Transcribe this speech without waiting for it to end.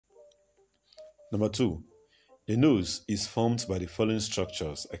Number 2. The nose is formed by the following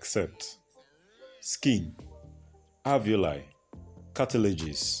structures except skin, alveoli,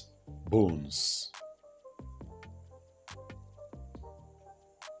 cartilages, bones.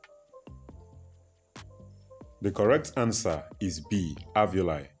 The correct answer is B,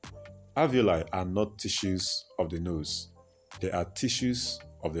 alveoli. Alveoli are not tissues of the nose. They are tissues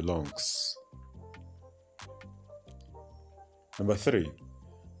of the lungs. Number 3.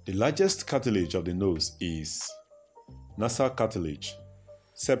 The largest cartilage of the nose is nasal cartilage,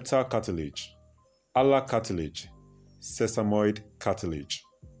 septal cartilage, alar cartilage, sesamoid cartilage.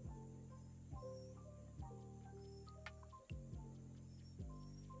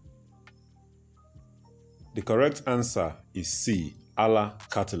 The correct answer is C, alar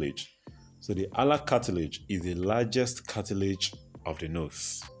cartilage. So the alar cartilage is the largest cartilage of the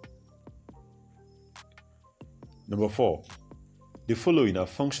nose. Number 4. The following are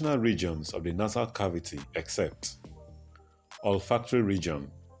functional regions of the nasal cavity except olfactory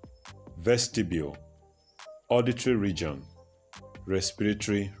region, vestibule, auditory region,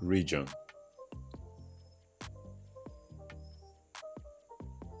 respiratory region.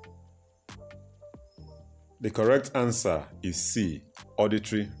 The correct answer is C,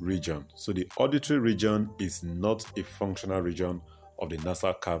 auditory region. So the auditory region is not a functional region of the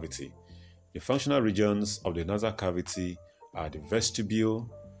nasal cavity. The functional regions of the nasal cavity are the vestibule,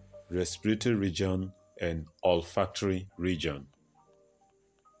 respiratory region, and olfactory region.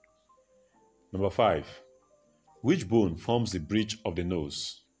 Number 5. Which bone forms the bridge of the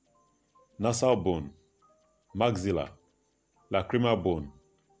nose? Nasal bone, maxilla, lacrimal bone,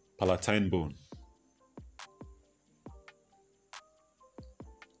 palatine bone.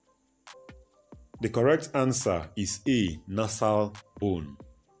 The correct answer is A, nasal bone.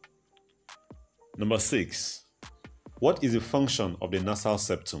 Number 6. What is the function of the nasal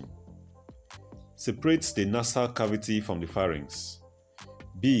septum? Separates the nasal cavity from the pharynx.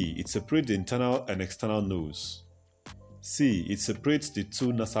 B. It separates the internal and external nose. C. It separates the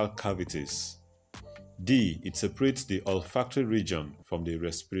two nasal cavities. D. It separates the olfactory region from the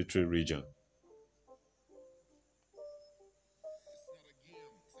respiratory region.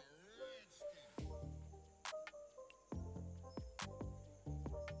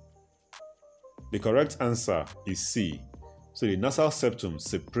 The correct answer is C. So the nasal septum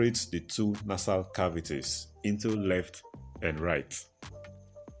separates the two nasal cavities into left and right.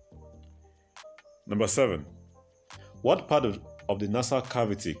 Number 7. What part of the nasal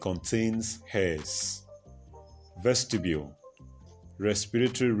cavity contains hairs? Vestibule,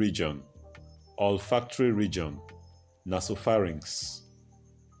 respiratory region, olfactory region, nasopharynx.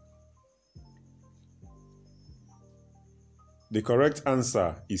 The correct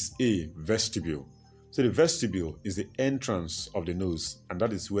answer is A, vestibule. So the vestibule is the entrance of the nose, and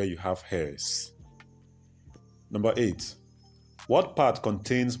that is where you have hairs. Number 8. What part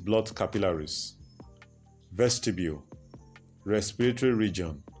contains blood capillaries? Vestibule, respiratory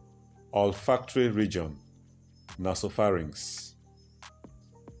region, olfactory region, nasopharynx.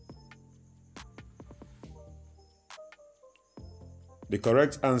 The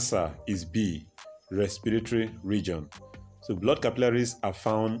correct answer is B, respiratory region. So blood capillaries are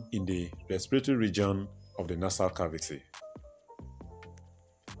found in the respiratory region of the nasal cavity.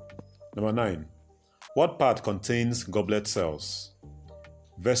 Number 9. What part contains goblet cells?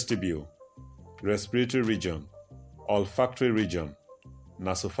 Vestibule, respiratory region, olfactory region,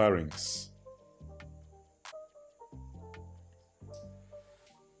 nasopharynx.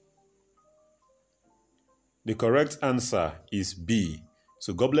 The correct answer is B.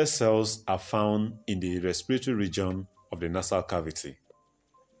 So goblet cells are found in the respiratory region of the nasal cavity.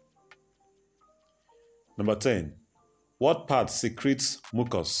 Number 10. What part secretes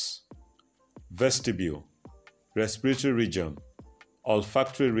mucus? Vestibule, respiratory region,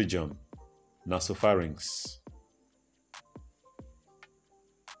 olfactory region, nasopharynx.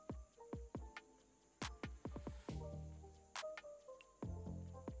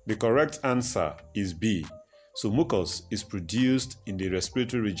 The correct answer is B. So mucus is produced in the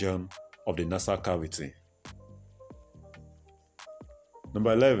respiratory region of the nasal cavity.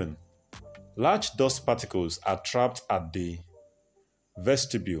 Number 11. Large dust particles are trapped at the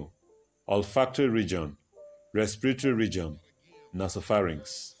vestibule, olfactory region, respiratory region,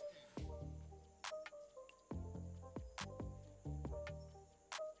 nasopharynx.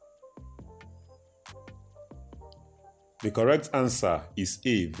 The correct answer is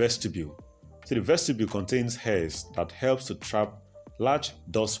A, vestibule. So the vestibule contains hairs that helps to trap large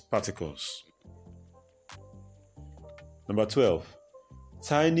dust particles. Number 12.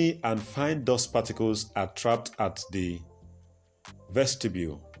 Tiny and fine dust particles are trapped at the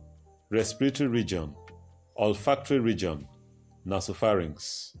vestibule, respiratory region, olfactory region,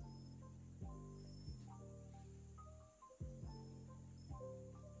 nasopharynx.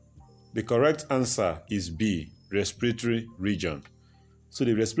 The correct answer is B, respiratory region. So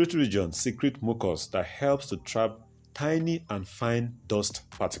the respiratory region secretes mucus that helps to trap tiny and fine dust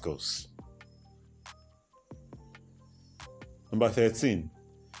particles. Number 13.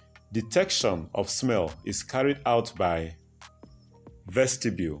 Detection of smell is carried out by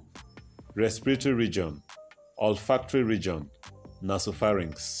vestibule, respiratory region, olfactory region,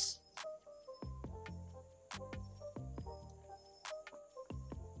 nasopharynx.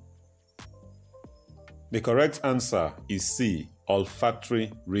 The correct answer is C,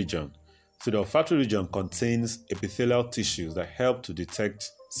 olfactory region. So the olfactory region contains epithelial tissues that help to detect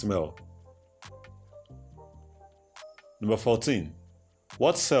smell. Number 14.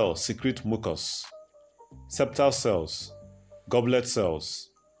 What cells secrete mucus? Septal cells, goblet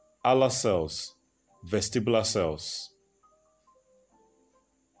cells, alar cells, vestibular cells.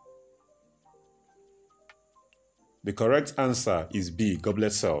 The correct answer is B,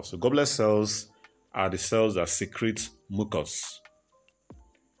 goblet cells. So goblet cells are the cells that secrete mucus.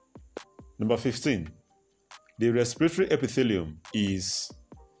 Number 15. The respiratory epithelium is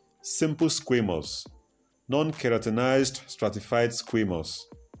simple squamous, non-keratinized stratified squamous,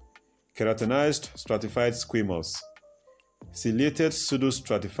 keratinized stratified squamous, ciliated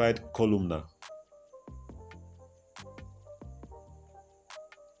pseudostratified columnar.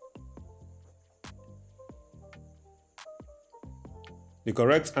 The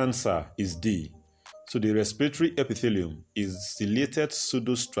correct answer is D. So the respiratory epithelium is ciliated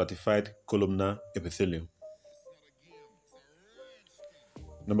pseudostratified columnar epithelium.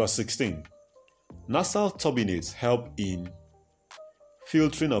 Number 16. Nasal turbinates help in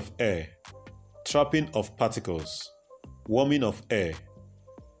filtering of air, trapping of particles, warming of air,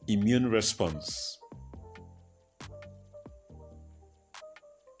 immune response.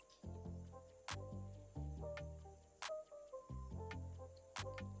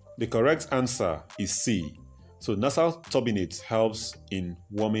 The correct answer is C. So nasal turbinates helps in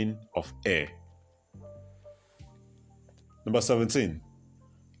warming of air. Number 17.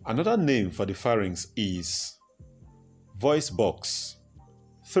 Another name for the pharynx is voice box,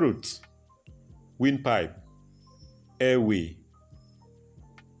 throat, windpipe, airway.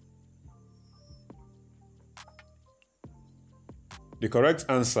 The correct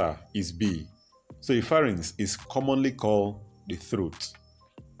answer is B. So the pharynx is commonly called the throat.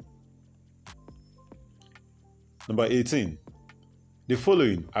 Number 18. The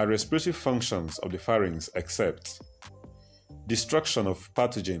following are respiratory functions of the pharynx except destruction of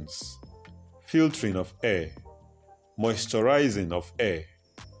pathogens, filtering of air, moisturizing of air,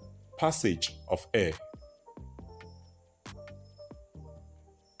 passage of air.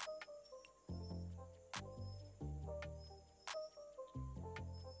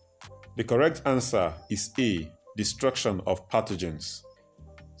 The correct answer is A, destruction of pathogens.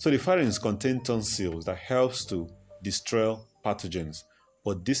 So the pharynx contains tonsils that helps to destroy pathogens,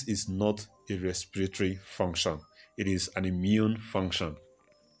 but this is not a respiratory function. It is an immune function.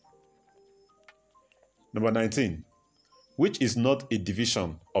 Number 19. Which is not a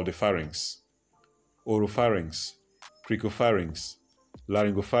division of the pharynx? Oropharynx, cricopharynx,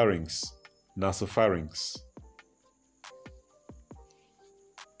 laryngopharynx, nasopharynx.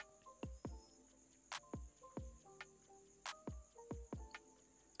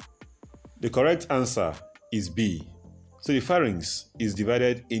 The correct answer is B. So the pharynx is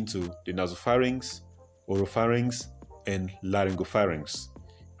divided into the nasopharynx, oropharynx, and laryngopharynx.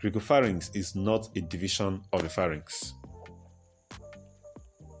 Cricopharynx is not a division of the pharynx.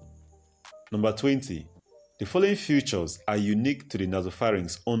 Number 20. The following features are unique to the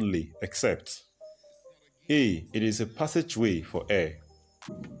nasopharynx only except A. It is a passageway for air.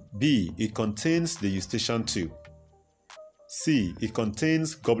 B. It contains the eustachian tube. C. It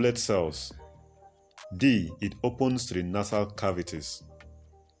contains goblet cells. D. It opens to the nasal cavities.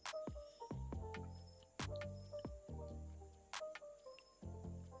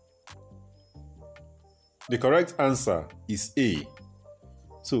 The correct answer is A.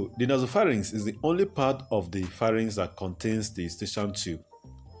 So, the nasopharynx is the only part of the pharynx that contains the eustachian tube.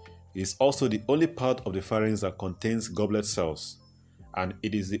 It is also the only part of the pharynx that contains goblet cells, and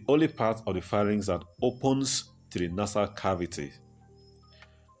it is the only part of the pharynx that opens to the nasal cavity.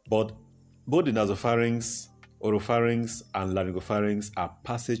 But both the nasopharynx, oropharynx, and laryngopharynx are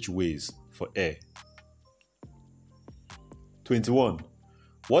passageways for air. 21.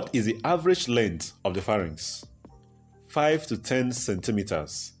 What is the average length of the pharynx? 5 to 10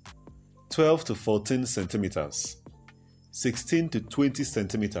 centimeters, 12 to 14 centimeters, 16 to 20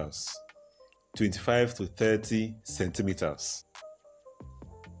 centimeters, 25 to 30 centimeters.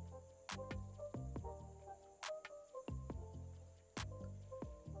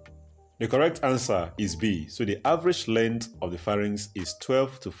 The correct answer is B. So the average length of the pharynx is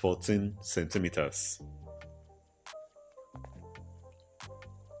 12 to 14 centimeters.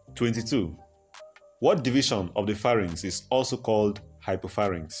 22. What division of the pharynx is also called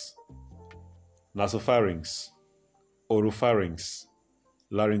hypopharynx? Nasopharynx, Oropharynx,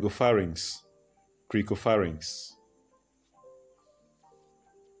 Laryngopharynx, Cricopharynx.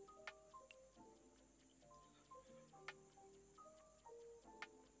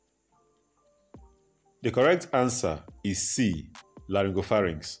 The correct answer is C,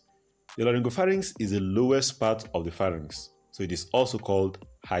 Laryngopharynx. The laryngopharynx is the lowest part of the pharynx, so it is also called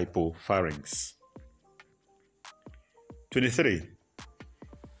hypopharynx. 23.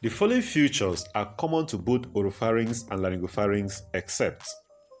 The following features are common to both oropharynx and laryngopharynx except: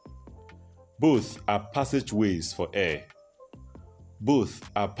 both are passageways for air, both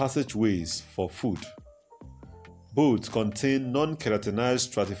are passageways for food, both contain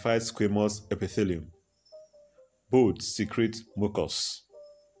non-keratinized stratified squamous epithelium, both secrete mucus.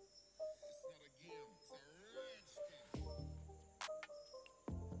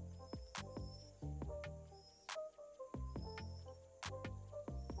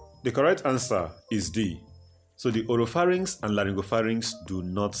 The correct answer is D. So the oropharynx and laryngopharynx do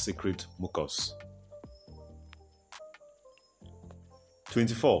not secrete mucus.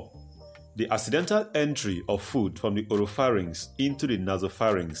 24. The accidental entry of food from the oropharynx into the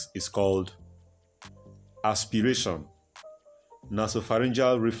nasopharynx is called aspiration,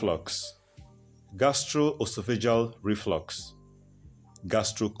 nasopharyngeal reflux, gastroesophageal reflux,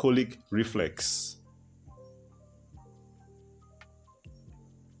 gastrocolic reflex.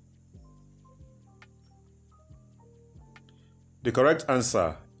 The correct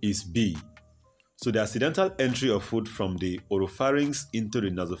answer is B. So the accidental entry of food from the oropharynx into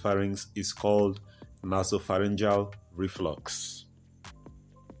the nasopharynx is called nasopharyngeal reflux.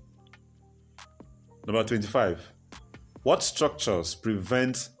 Number 25. What structures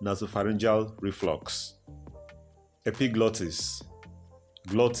prevent nasopharyngeal reflux? Epiglottis,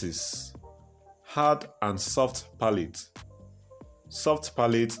 glottis, hard and soft palate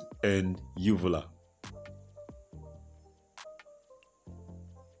and uvula.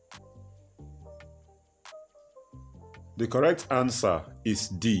 The correct answer is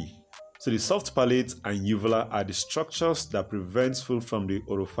D. So the soft palate and uvula are the structures that prevent food from the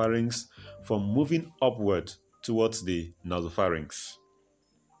oropharynx from moving upward towards the nasopharynx.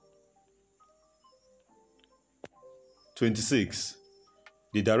 26.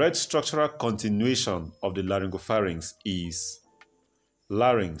 The direct structural continuation of the laryngopharynx is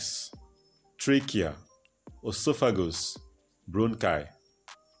larynx, trachea, esophagus, bronchi.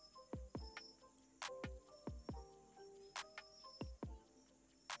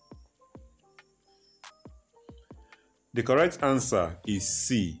 The correct answer is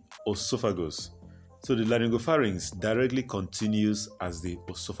C, esophagus. So the laryngopharynx directly continues as the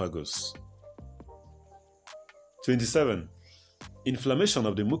esophagus. 27. Inflammation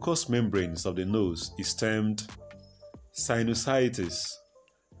of the mucous membranes of the nose is termed sinusitis,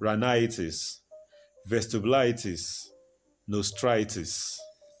 rhinitis, vestibulitis, nostritis.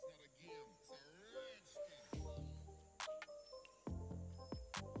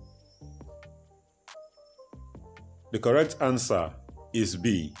 The correct answer is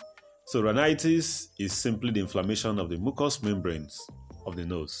B. So rhinitis is simply the inflammation of the mucous membranes of the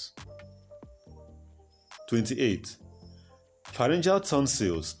nose. 28. Pharyngeal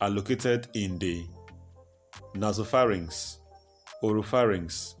tonsils are located in the nasopharynx,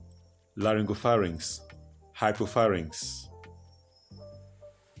 oropharynx, laryngopharynx, hypopharynx.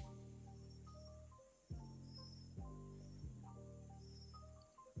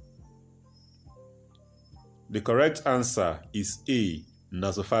 The correct answer is A,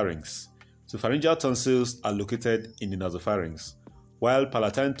 nasopharynx. So pharyngeal tonsils are located in the nasopharynx, while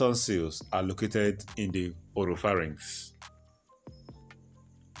palatine tonsils are located in the oropharynx.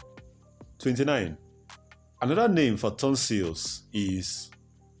 29. Another name for tonsils is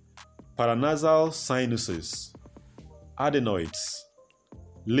paranasal sinuses, adenoids,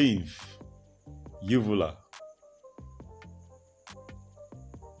 lymph, uvula.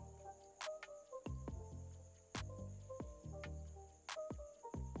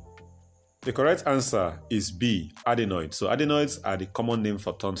 The correct answer is B, adenoids. So adenoids are the common name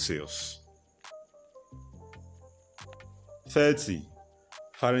for tonsils. 30.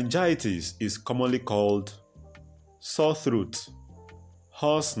 Pharyngitis is commonly called sore throat,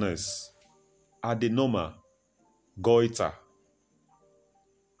 hoarseness, adenoma, goiter.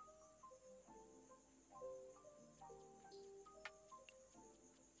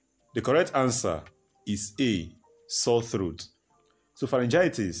 The correct answer is A, sore throat. So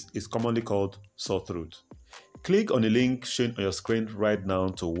pharyngitis is commonly called sore throat. Click on the link shown on your screen right now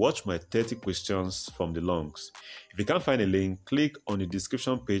to watch my 30 questions from the lungs. If you can't find a link, click on the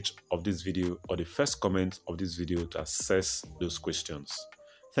description page of this video or the first comment of this video to access those questions.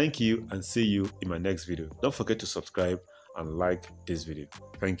 Thank you and see you in my next video. Don't forget to subscribe and like this video.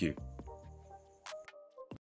 Thank you.